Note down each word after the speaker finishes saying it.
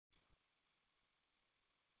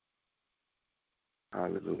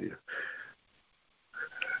Hallelujah.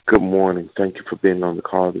 Good morning. Thank you for being on the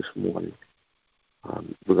call this morning.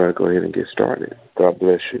 We're going to go ahead and get started. God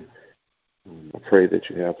bless you. I pray that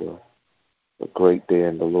you have a great day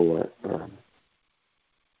in the Lord.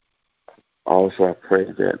 Also, I pray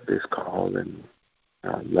that this call and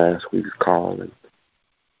last week's call and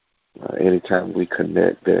anytime we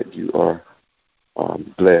connect that you are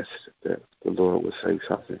blessed, that the Lord will say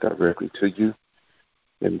something directly to you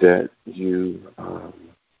and that you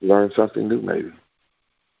learn something new maybe.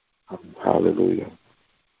 Hallelujah.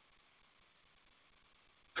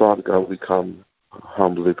 Father God, we come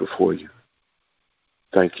humbly before you,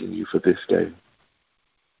 thanking you for this day.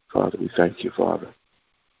 Father, we thank you, Father.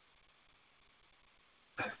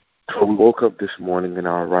 For we woke up this morning in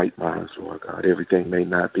our right minds, Lord God. Everything may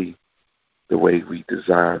not be the way we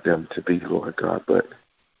desire them to be, Lord God, but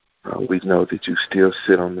we know that you still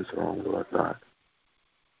sit on the throne, Lord God.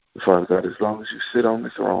 And Father God, as long as you sit on the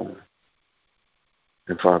throne,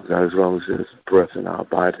 and Father God, as long as there's breath in our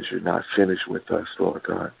bodies, you're not finished with us, Lord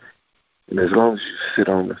God. And as long as you sit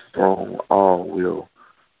on the throne, all will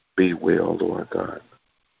be well, Lord God.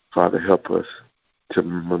 Father, help us to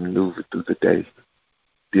maneuver through the day,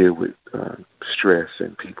 deal with stress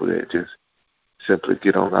and people that just simply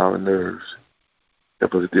get on our nerves.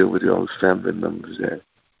 Help us deal with those family members that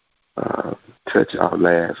touch our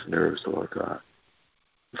last nerves, Lord God.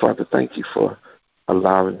 Father, thank you for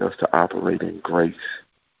allowing us to operate in grace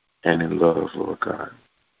and in love, Lord God.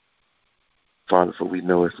 Father, for we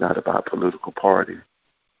know it's not about political party,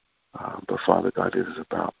 but Father God, it is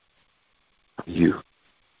about you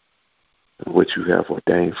and what you have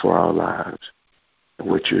ordained for our lives and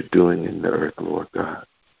what you're doing in the earth, Lord God.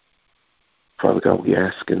 Father God, we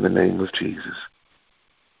ask in the name of Jesus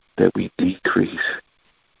that we decrease,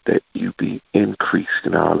 that you be increased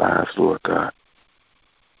in our lives, Lord God.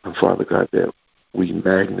 And Father God, that we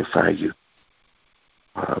magnify you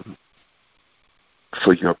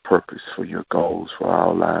for your purpose, for your goals, for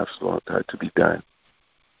our lives, Lord God, to be done.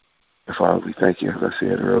 And Father, we thank you, as I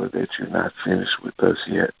said earlier, that you're not finished with us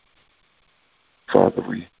yet. Father,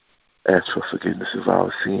 we ask for forgiveness of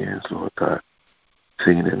our sins, Lord God,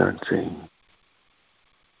 seen and unseen.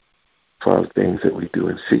 Father, things that we do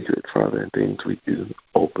in secret, Father, and things we do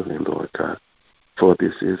openly, Lord God. For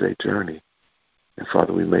this is a journey. And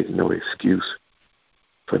Father, we make no excuse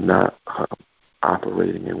for not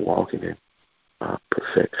operating and walking in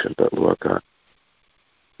perfection. But Lord God,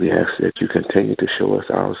 we ask that you continue to show us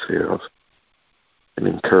ourselves and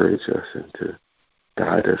encourage us and to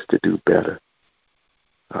guide us to do better.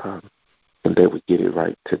 And that we get it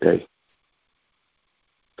right today.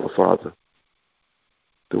 So Father,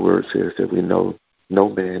 the word says that we know no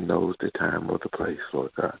man knows the time or the place,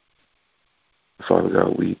 Lord God. Father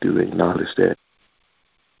God, we do acknowledge that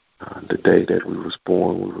the day that we was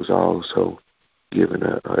born, we was also given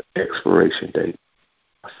an expiration date,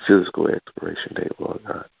 a physical expiration date, Lord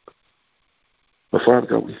God. But Father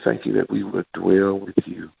God, we thank you that we will dwell with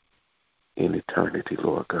you in eternity,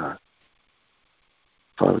 Lord God.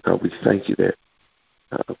 Father God, we thank you that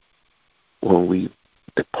when we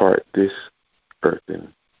depart this earth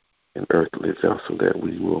and an earthly vessel, that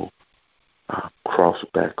we will cross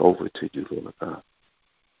back over to you, Lord God,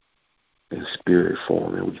 in spirit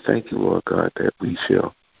form. And we thank you, Lord God, that we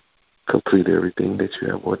shall complete everything that you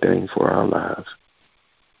have ordained for our lives.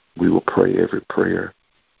 We will pray every prayer.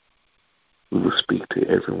 We will speak to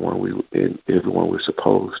everyone everyone we're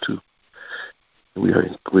supposed to. We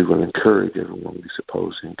will encourage everyone we're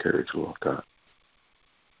supposed to encourage, Lord God.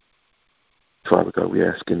 Father God, we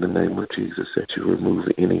ask in the name of Jesus that you remove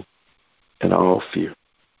any and all fear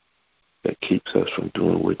that keeps us from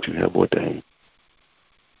doing what you have ordained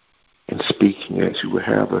and speaking as you would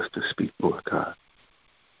have us to speak, Lord God.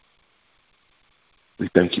 We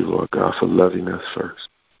thank you, Lord God, for loving us first,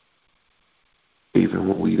 even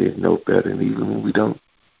when we didn't know better and even when we don't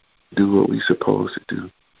do what we're supposed to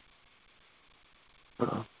do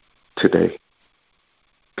today,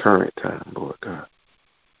 current time, Lord God.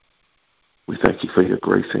 We thank you for your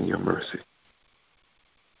grace and your mercy,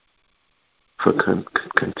 for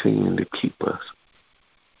continuing to keep us,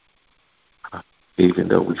 even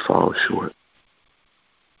though we fall short.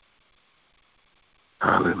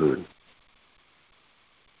 Hallelujah.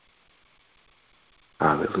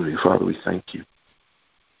 Hallelujah. Father, we thank you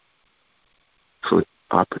for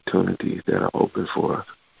opportunities that are open for us.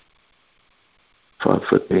 Father,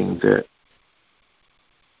 for things that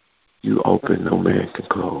you open, no man can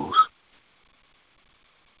close.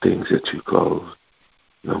 Things that you close,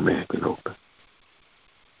 no man can open.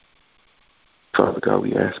 Father God,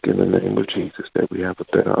 we ask in the name of Jesus that we have a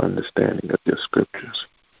better understanding of your scriptures.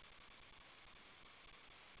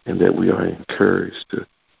 and that we are encouraged to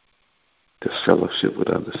fellowship with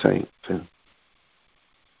other saints and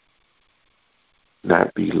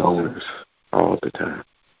not be loners all the time.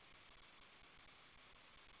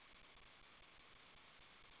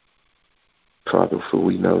 Father, for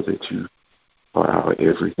we know that you are our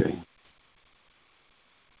everything.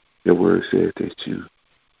 Your word says that you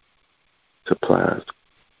supply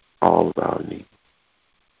all of our needs.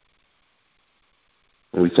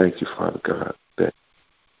 And we thank you, Father God, that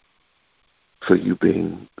for you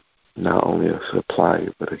being not only a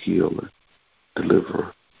supplier, but a healer,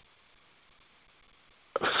 deliverer,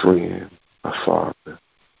 a friend, a father.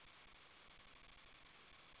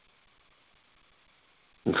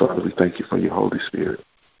 And Father, we thank you for your Holy Spirit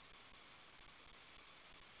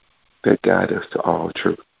that guide us to all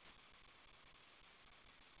truth.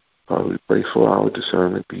 Father, we pray for our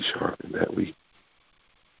discernment be sharpened, that we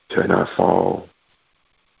shall not fall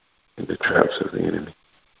in the traps of the enemy,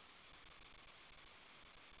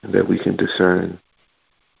 and that we can discern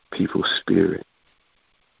people's spirit,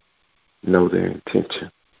 know their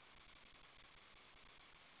intention.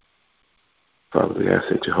 Father, we ask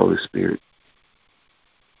that your Holy Spirit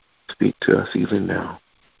speak to us even now,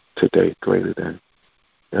 today, greater than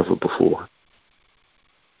ever before.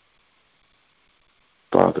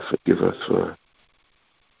 Father, forgive us for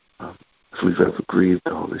if we've ever grieved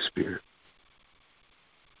the Holy Spirit.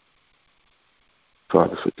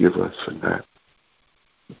 Father, forgive us for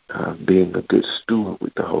not being a good steward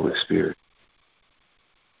with the Holy Spirit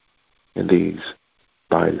in these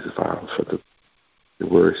bodies of ours. For the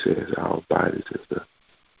word says our bodies is the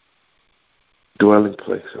dwelling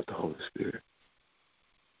place of the Holy Spirit,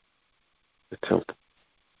 the temple.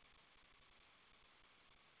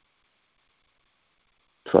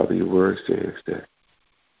 Father, your word says that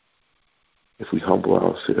if we humble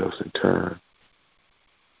ourselves and turn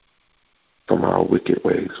from our wicked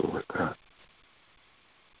ways, Lord God,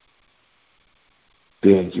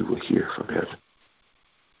 then you will hear from heaven.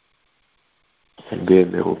 And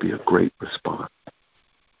then there will be a great response.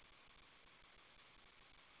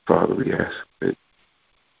 Father, we ask that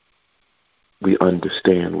we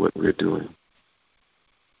understand what we're doing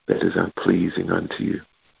that is unpleasing unto you.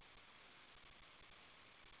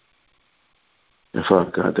 And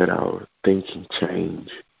Father God, that our thinking change,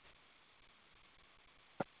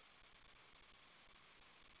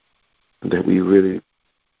 that we really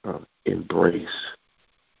embrace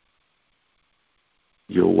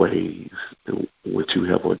your ways, what you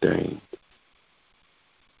have ordained,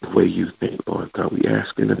 the way you think, Lord God. We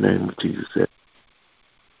ask in the name of Jesus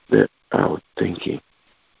that our thinking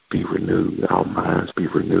be renewed, our minds be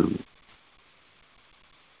renewed.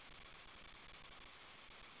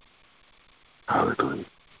 Hallelujah.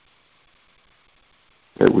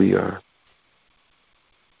 That we are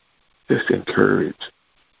just encouraged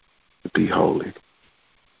to be holy.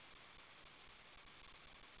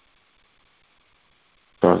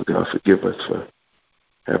 Father God, forgive us for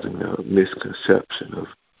having a misconception of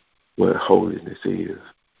what holiness is.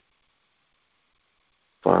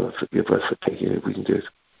 Father, forgive us for thinking that we can just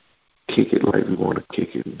kick it like we want to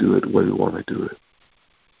kick it and do it the way we want to do it.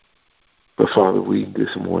 But Father, we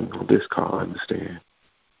this morning on this call understand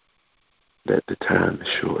that the time is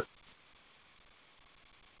short.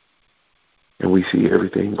 And we see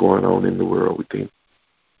everything going on in the world. We think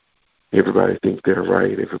everybody thinks they're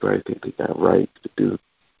right. Everybody thinks they got right to do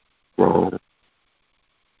wrong.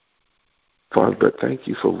 Father, but thank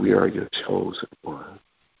you for we are your chosen one.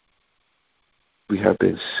 We have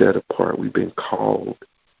been set apart. We've been called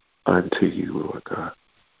unto you, Lord God.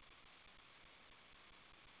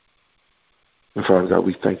 And Father God,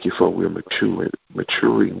 we thank you for we're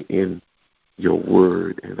maturing in your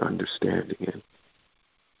word and understanding it.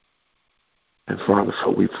 And Father,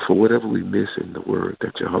 for whatever we miss in the word,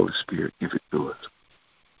 that your Holy Spirit give it to us.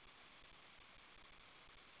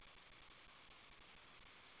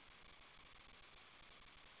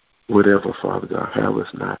 Whatever, Father God, have us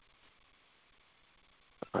not.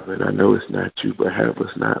 And I know it's not you, but have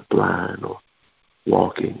us not blind or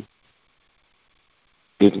walking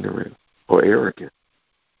ignorant or arrogant.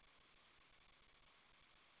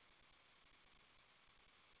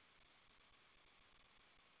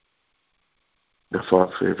 Now,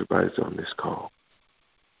 Father, for everybody's on this call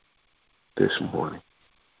this morning,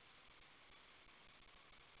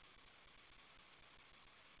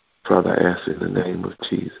 Father, I ask in the name of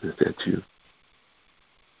Jesus that you,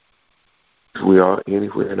 if we are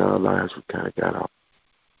anywhere in our lives, we kind of got off,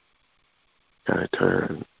 kind of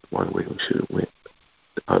turned one way we should have went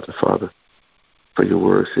the other, Father. For your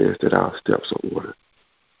word says that our steps are ordered.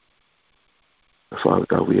 Father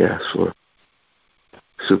God, we ask for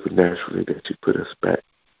supernaturally that you put us back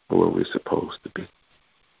where we're supposed to be.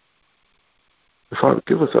 Father,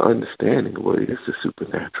 give us an understanding of what it is the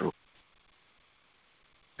supernatural.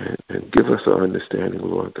 And give us an understanding,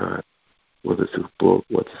 Lord God, whether through book,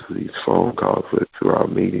 whether through these phone calls, whether through our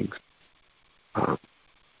meetings, a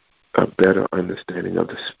better understanding of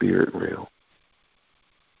the spirit realm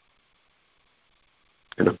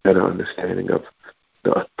and a better understanding of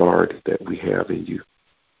the authority that we have in you,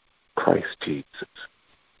 Christ Jesus,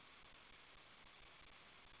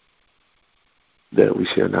 that we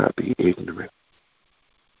shall not be ignorant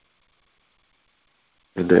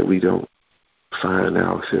and that we don't find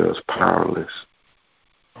ourselves powerless.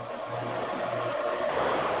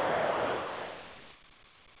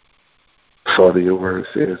 Father, your word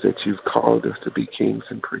says that you've called us to be kings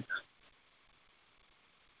and priests.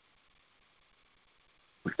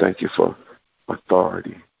 We thank you for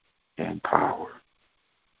authority and power.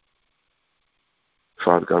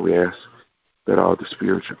 Father God, we ask that all the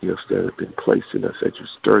spiritual gifts that have been placed in us, that you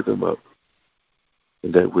stir them up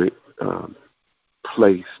and that we're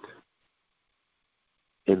placed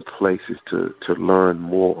in places to learn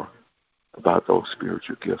more about those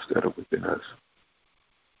spiritual gifts that are within us.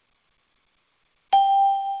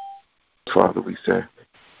 Father, we say,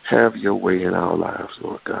 have your way in our lives,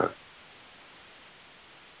 Lord God.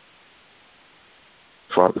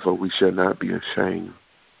 Father, for we shall not be ashamed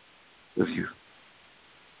of you.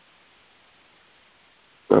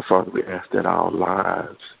 But Father, we ask that our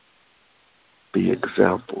lives be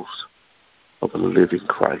examples of a living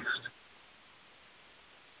Christ,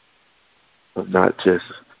 of not just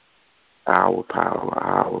our power,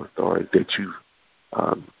 our authority that you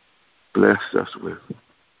blessed us with.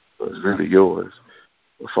 It's really yours.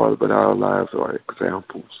 Father, but our lives are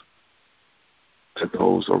examples to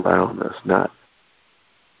those around us, not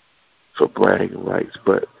for bragging rights,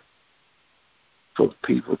 but for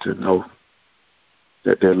people to know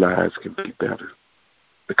that their lives can be better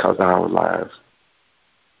because our lives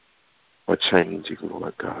are changing,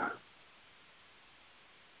 Lord God.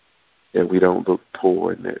 And we don't look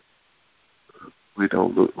poor and that we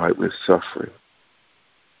don't look like we're suffering,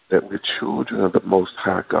 that we're children of the Most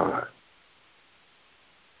High God.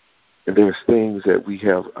 And there's things that we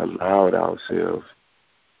have allowed ourselves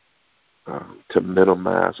to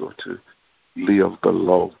minimize or to live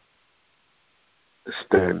below the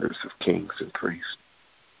standards of kings and priests.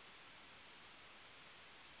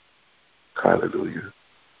 Hallelujah.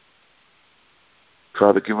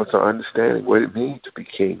 Father, give us an understanding what it means to be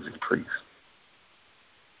kings and priests.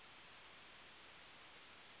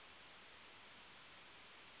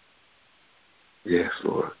 Yes,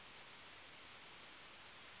 Lord.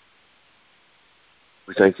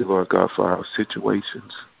 We thank you, Lord God, for our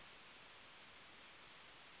situations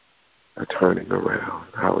are turning around,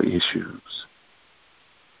 our issues.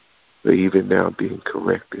 They're even now being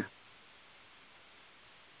corrected.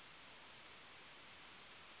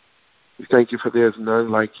 We thank you for there's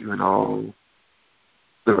none like you in all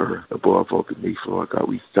the earth, above or beneath, Lord God.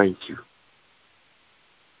 We thank you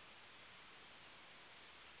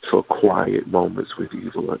for quiet moments with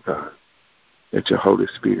you, Lord God, that your Holy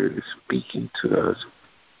Spirit is speaking to us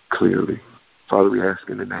clearly. Father, we ask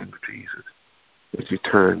in the name of Jesus that you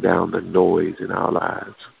turn down the noise in our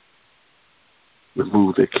lives.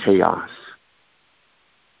 Remove the chaos.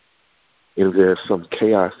 If there's some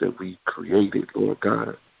chaos that we created, Lord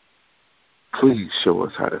God, please show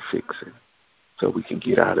us how to fix it so we can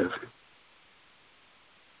get out of it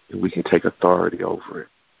and we can take authority over it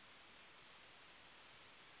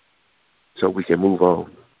so we can move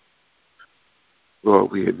on.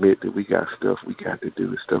 Lord, we admit that we got stuff we got to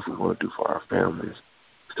do, stuff we want to do for our families,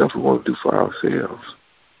 stuff we want to do for ourselves.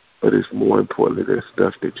 But it's more importantly, there's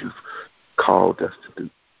stuff that you've called us to do.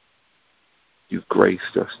 You've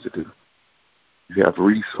graced us to do. You have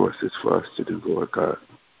resources for us to do, Lord God.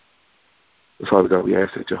 And Father God, we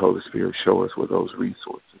ask that your Holy Spirit show us where those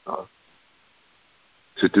resources are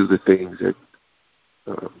to do the things that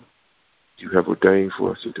you have ordained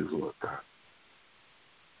for us to do, Lord God.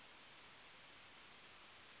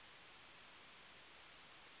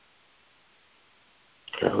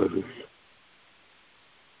 Hallelujah.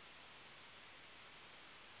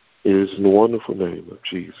 It is in the wonderful name of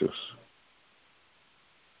Jesus,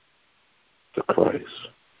 the Christ,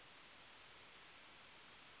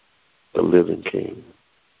 the living King.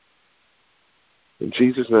 In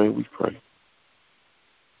Jesus' name we pray.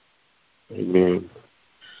 Amen.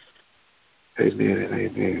 Amen and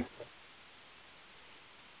amen.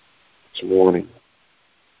 This morning,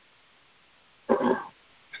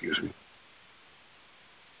 excuse me,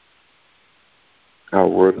 our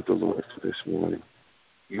word of the Lord for this morning.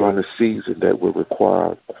 You're in a season that will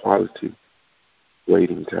require quality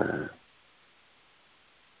waiting time.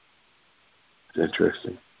 It's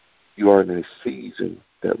interesting. You are in a season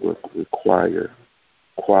that will require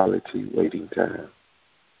quality waiting time.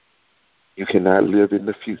 You cannot live in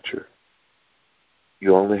the future.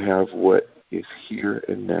 You only have what is here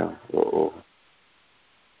and now. Uh-oh.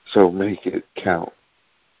 So make it count.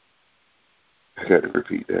 I got to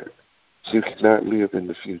repeat that. You cannot live in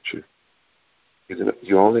the future.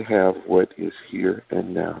 You only have what is here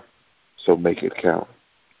and now. So make it count.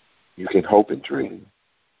 You can hope and dream,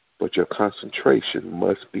 but your concentration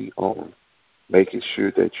must be on making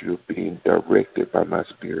sure that you're being directed by my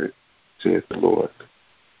Spirit, says the Lord.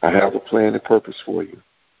 I have a plan and purpose for you,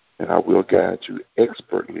 and I will guide you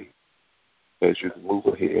expertly as you move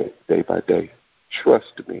ahead day by day.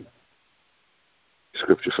 Trust me.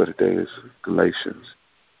 Scripture for today is Galatians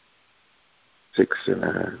 6 and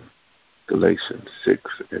 9. Galatians 6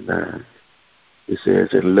 and 9. It says,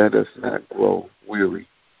 and let us not grow weary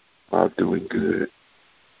while doing good,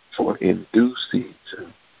 for in due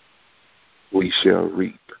season we shall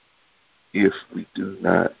reap if we do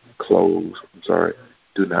not lose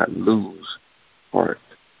heart.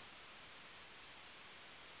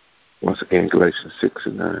 Once again, Galatians 6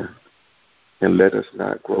 and 9. And let us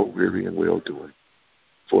not grow weary in well-doing,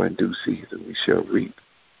 for in due season we shall reap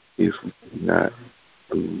if we do not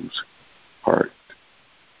lose heart.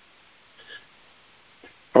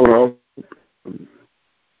 I would also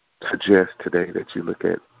suggest today that you look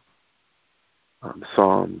at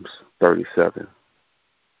Psalms 37.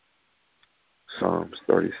 Psalms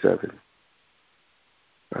 37.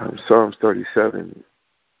 Psalms 37,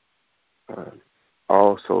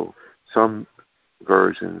 also, some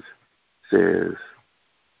versions says,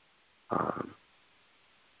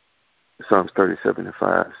 Psalms 37 and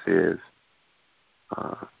 5 says,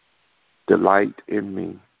 delight in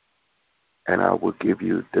me, and I will give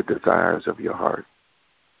you the desires of your heart.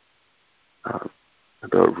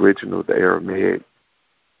 The original, the Aramaic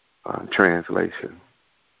translation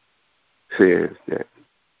says that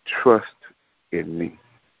trust in me,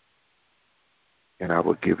 and I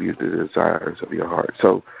will give you the desires of your heart.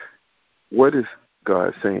 So what is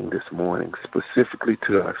God saying this morning specifically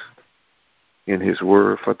to us in his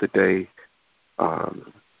word for the day,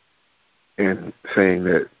 and saying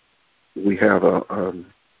that we have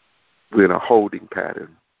we're in a holding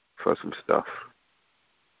pattern for some stuff.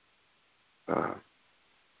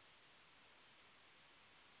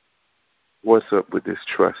 What's up with this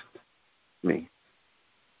trust me?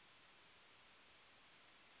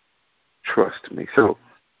 Trust me. So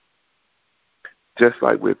just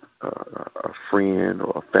like with a friend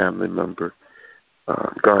or a family member,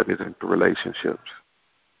 God is into relationships.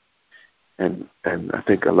 And I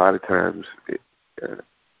think a lot of times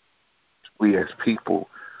we as people,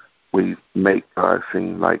 we make God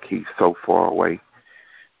seem like he's so far away.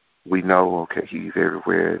 We know, okay, he's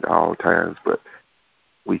everywhere at all times, but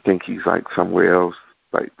we think he's like somewhere else,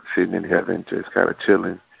 like sitting in heaven, just kind of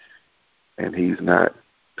chilling, and he's not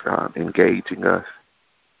engaging us.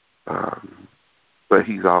 But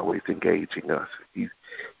he's always engaging us.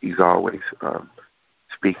 He's always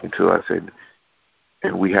speaking to us,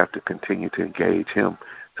 and we have to continue to engage him.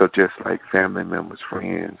 So just like family members,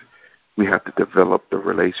 friends, we have to develop the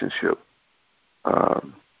relationship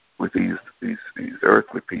with these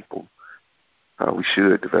earthly people. We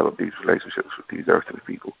should develop these relationships with these earthly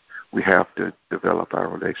people. We have to develop our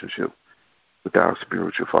relationship with our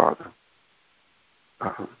spiritual Father.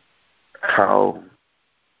 How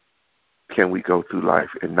can we go through life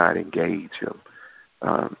and not engage him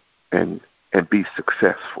and be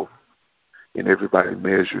successful? And everybody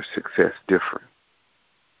measures success different.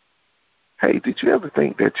 Hey, did you ever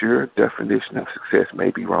think that your definition of success may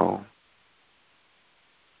be wrong?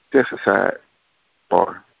 Just a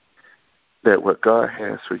sidebar, that what God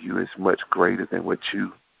has for you is much greater than what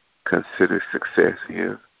you consider success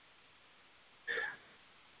is.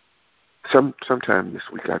 Sometime this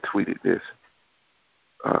week I tweeted this.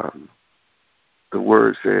 The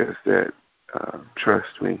word says that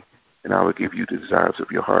trust me, and I will give you the desires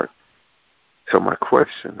of your heart. So my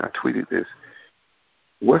question, I tweeted this: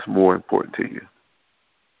 what's more important to you?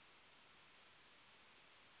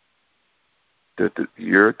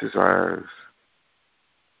 Your desires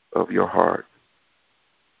of your heart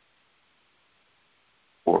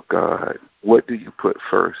or God? What do you put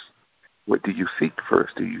first? What do you seek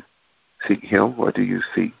first? Do you seek him, or do you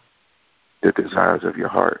seek the desires of your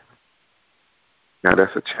heart? Now,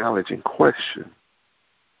 that's a challenging question,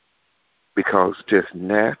 because just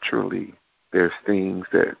naturally there's things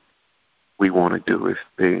that we want to do.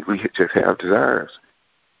 We just have desires.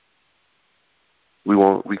 We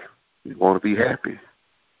want to be happy.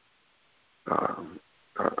 Um,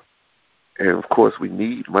 uh, and of course, we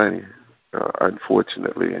need money,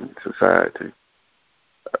 unfortunately, in society.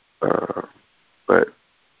 Uh, but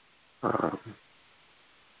um,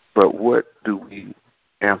 but what do we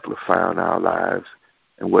amplify in our lives,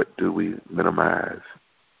 and what do we minimize?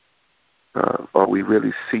 Are we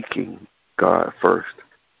really seeking God first?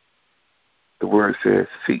 The word says,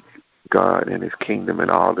 "Seek God and His kingdom, and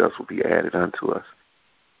all else will be added unto us."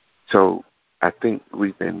 So I think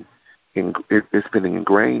it's been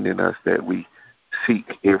ingrained in us that we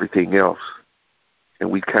seek everything else,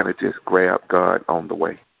 and we kind of just grab God on the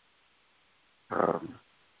way. Um,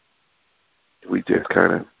 we just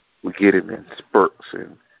we get Him in spurts,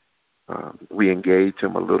 and we engage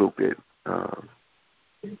Him a little bit,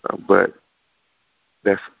 but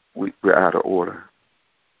we're out of order.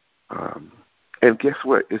 And guess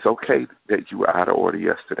what? It's okay that you were out of order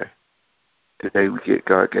yesterday. Today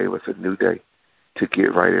God gave us a new day to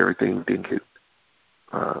get right everything we didn't get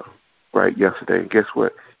right yesterday. And guess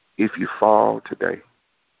what? If you fall today,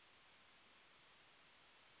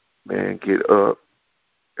 man, get up,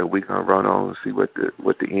 and we're gonna run on and see what the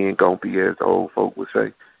end gonna be, as the old folk would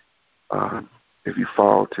say. If you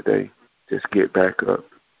fall today, just get back up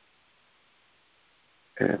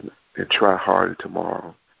and try harder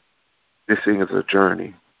tomorrow. This thing is a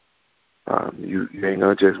journey. You ain't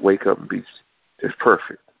gonna just wake up and be just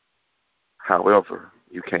perfect. However,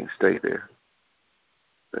 you can't stay there.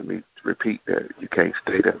 Let me repeat that. You can't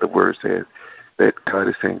stay there. The word says that God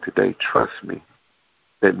is saying today, trust me.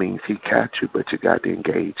 That means He got you, but you got to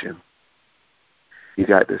engage Him. You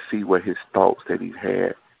got to see what His thoughts that He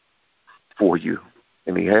had for you,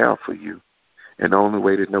 and He have for you. And the only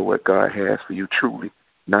way to know what God has for you truly,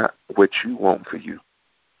 not what you want for you,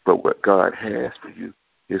 but what God has for you,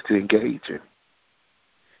 is to engage Him.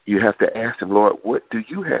 You have to ask Him, Lord, what do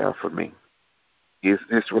you have for me? Is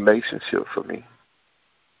this relationship for me?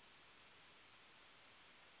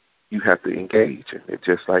 You have to engage in it.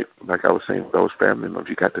 Just like I was saying with those family members,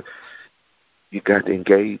 you got to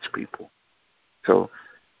engage people. So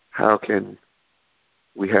how can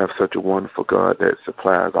we have such a wonderful God that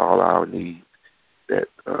supplies all our needs, that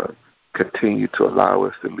continue to allow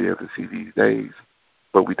us to live and see these days,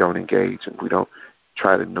 but we don't engage and we don't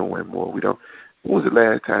try to know Him more? When was the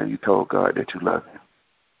last time you told God that you love Him?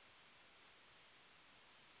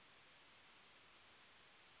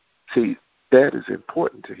 See, that is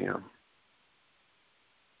important to Him.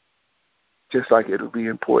 Just like it'll be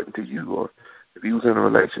important to you, or if He was in a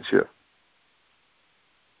relationship.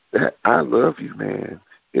 That I love you, man.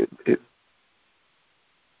 It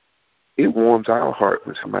warms our heart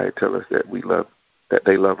when somebody tells us that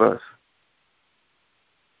they love us.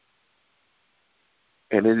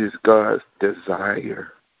 And it is God's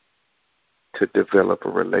desire to develop a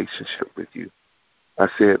relationship with you. I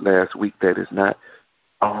said last week that it's not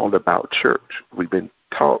all about church. We've been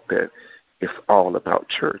taught that it's all about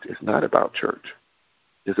church. It's not about church.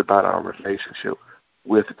 It's about our relationship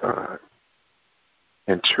with God.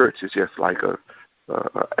 And church is just like a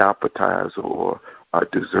appetizer or a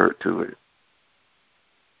dessert to it.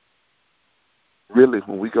 Really,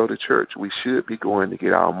 when we go to church, we should be going to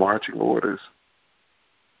get our marching orders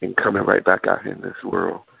and coming right back out in this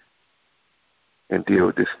world and deal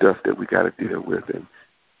with this stuff that we got to deal with and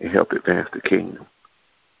help advance the kingdom.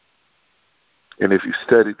 And if you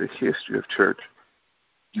study the history of church,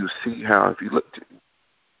 you see how, if you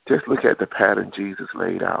just look at the pattern Jesus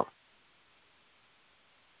laid out.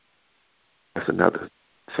 That's another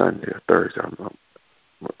Sunday or Thursday. I'm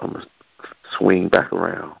going to swing back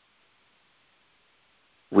around.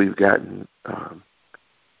 We've gotten,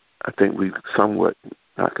 I think we've somewhat,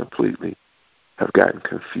 not completely, have gotten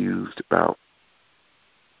confused about,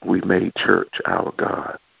 we made church our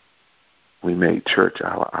God. We made church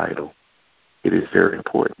our idol. It is very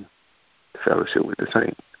important, fellowship with the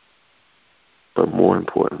saints. But more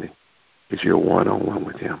importantly, is your one-on-one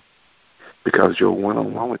with Him. Because your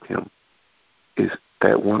one-on-one with Him is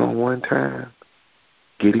that one-on-one time,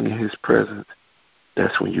 getting in His presence.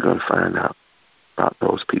 That's when you're going to find out about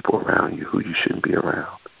those people around you who you shouldn't be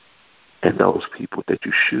around, and those people that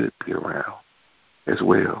you should be around as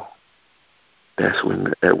well. That's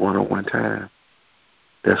when, at one-on-one time,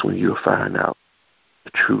 that's when you'll find out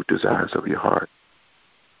the true desires of your heart.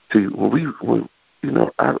 See, I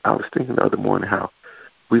was thinking the other morning how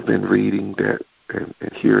we've been reading that and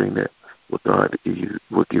hearing that God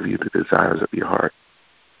will give you the desires of your heart.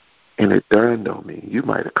 And it dawned on me, you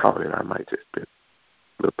might have caught it, I might just been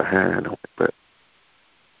a little behind on it, but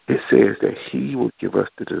it says that He will give us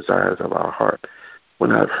the desires of our heart.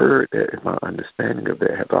 When I've heard that, and my understanding of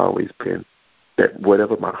that has always been that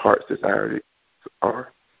whatever my heart's desires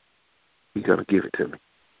are, He's going to give it to me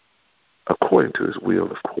according to his will,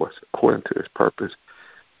 of course, according to his purpose.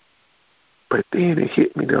 But then it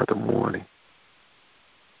hit me the other morning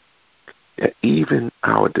that even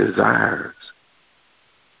our desires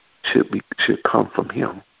should come from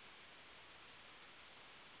him.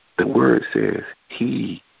 The word says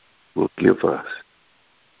he will give us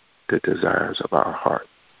the desires of our heart.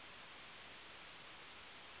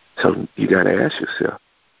 So you got to ask yourself,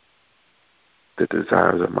 the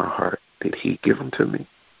desires of my heart, did he give them to me?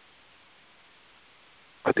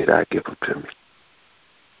 Or did I give them to me?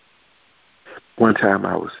 One time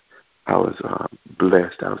I was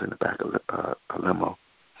blessed. I was in the back of a limo,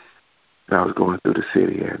 and I was going through the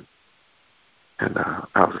city, and I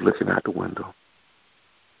was looking out the window,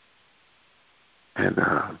 and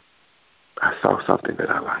I saw something that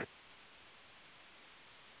I liked.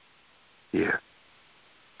 Yeah,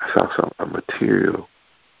 I saw a material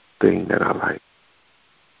thing that I liked,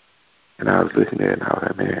 and I was looking at it, and I was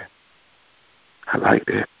like, man, I like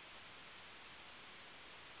that.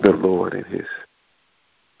 The Lord in his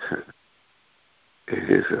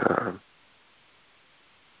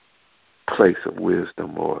place of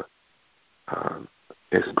wisdom, or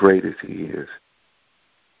as great as he is,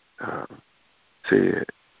 said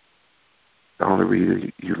the only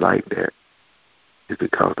reason you like that is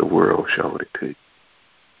because the world showed it to you.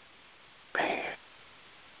 Man,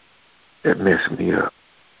 that messed me up.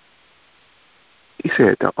 He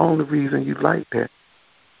said the only reason you like that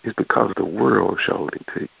is because the world showed it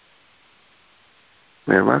to you.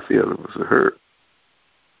 Man, my feeling was hurt.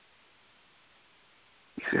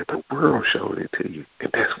 He said the world showed it to you,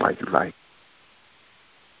 and that's why you like it.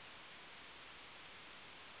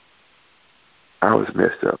 I was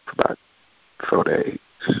messed up for about 4 days.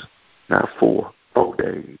 Not 4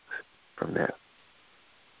 days from that.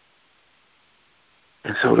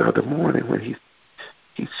 And so the other morning when he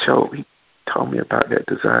told me about that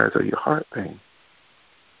desires of your heart thing.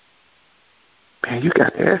 Man, you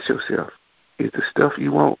got to ask yourself, is the stuff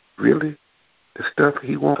you want really the stuff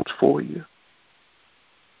he wants for you?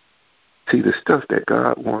 See, the stuff that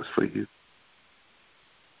God wants for you,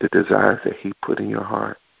 the desires that he put in your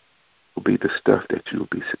heart, will be the stuff that you will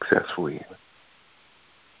be successful in.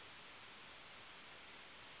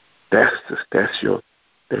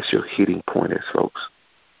 That's your hitting point, as folks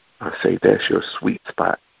say. That's your sweet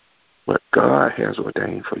spot. What God has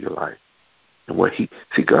ordained for your life, and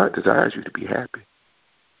God desires you to be happy.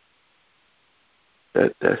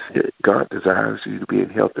 That's it. God desires you to be in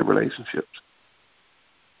healthy relationships.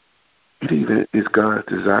 It even is God's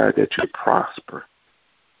desire that you prosper.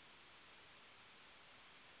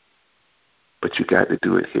 But you got to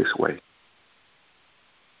do it his way.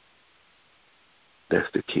 That's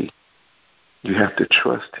the key. You have to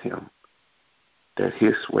trust him that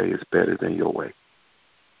his way is better than your way.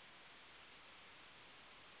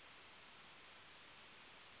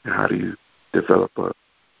 And how do you develop a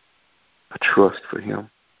trust for him?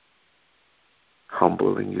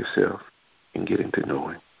 Humbling yourself and getting to know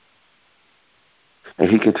him. And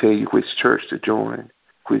he can tell you which church to join,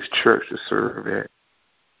 which church to serve at,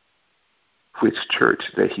 which church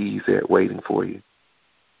that he's at waiting for you.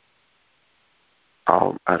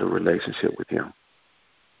 All out of relationship with him.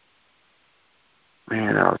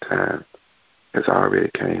 Man, our time has already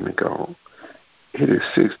came and gone. It is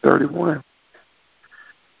 6:31.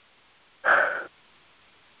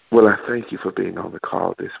 Well, I thank you for being on the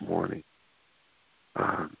call this morning.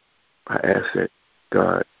 I ask that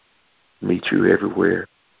God meet you everywhere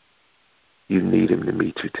you need him to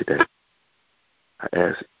meet you today. I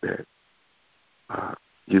ask that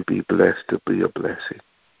you be blessed to be a blessing.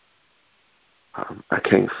 I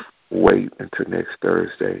can't wait until next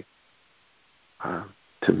Thursday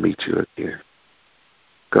to meet you again.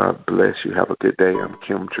 God bless you. Have a good day. I'm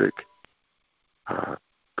Kendrick.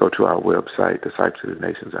 Go to our website,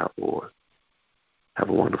 disciplesofthenations.org. Have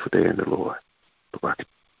a wonderful day in the Lord. Bye-bye.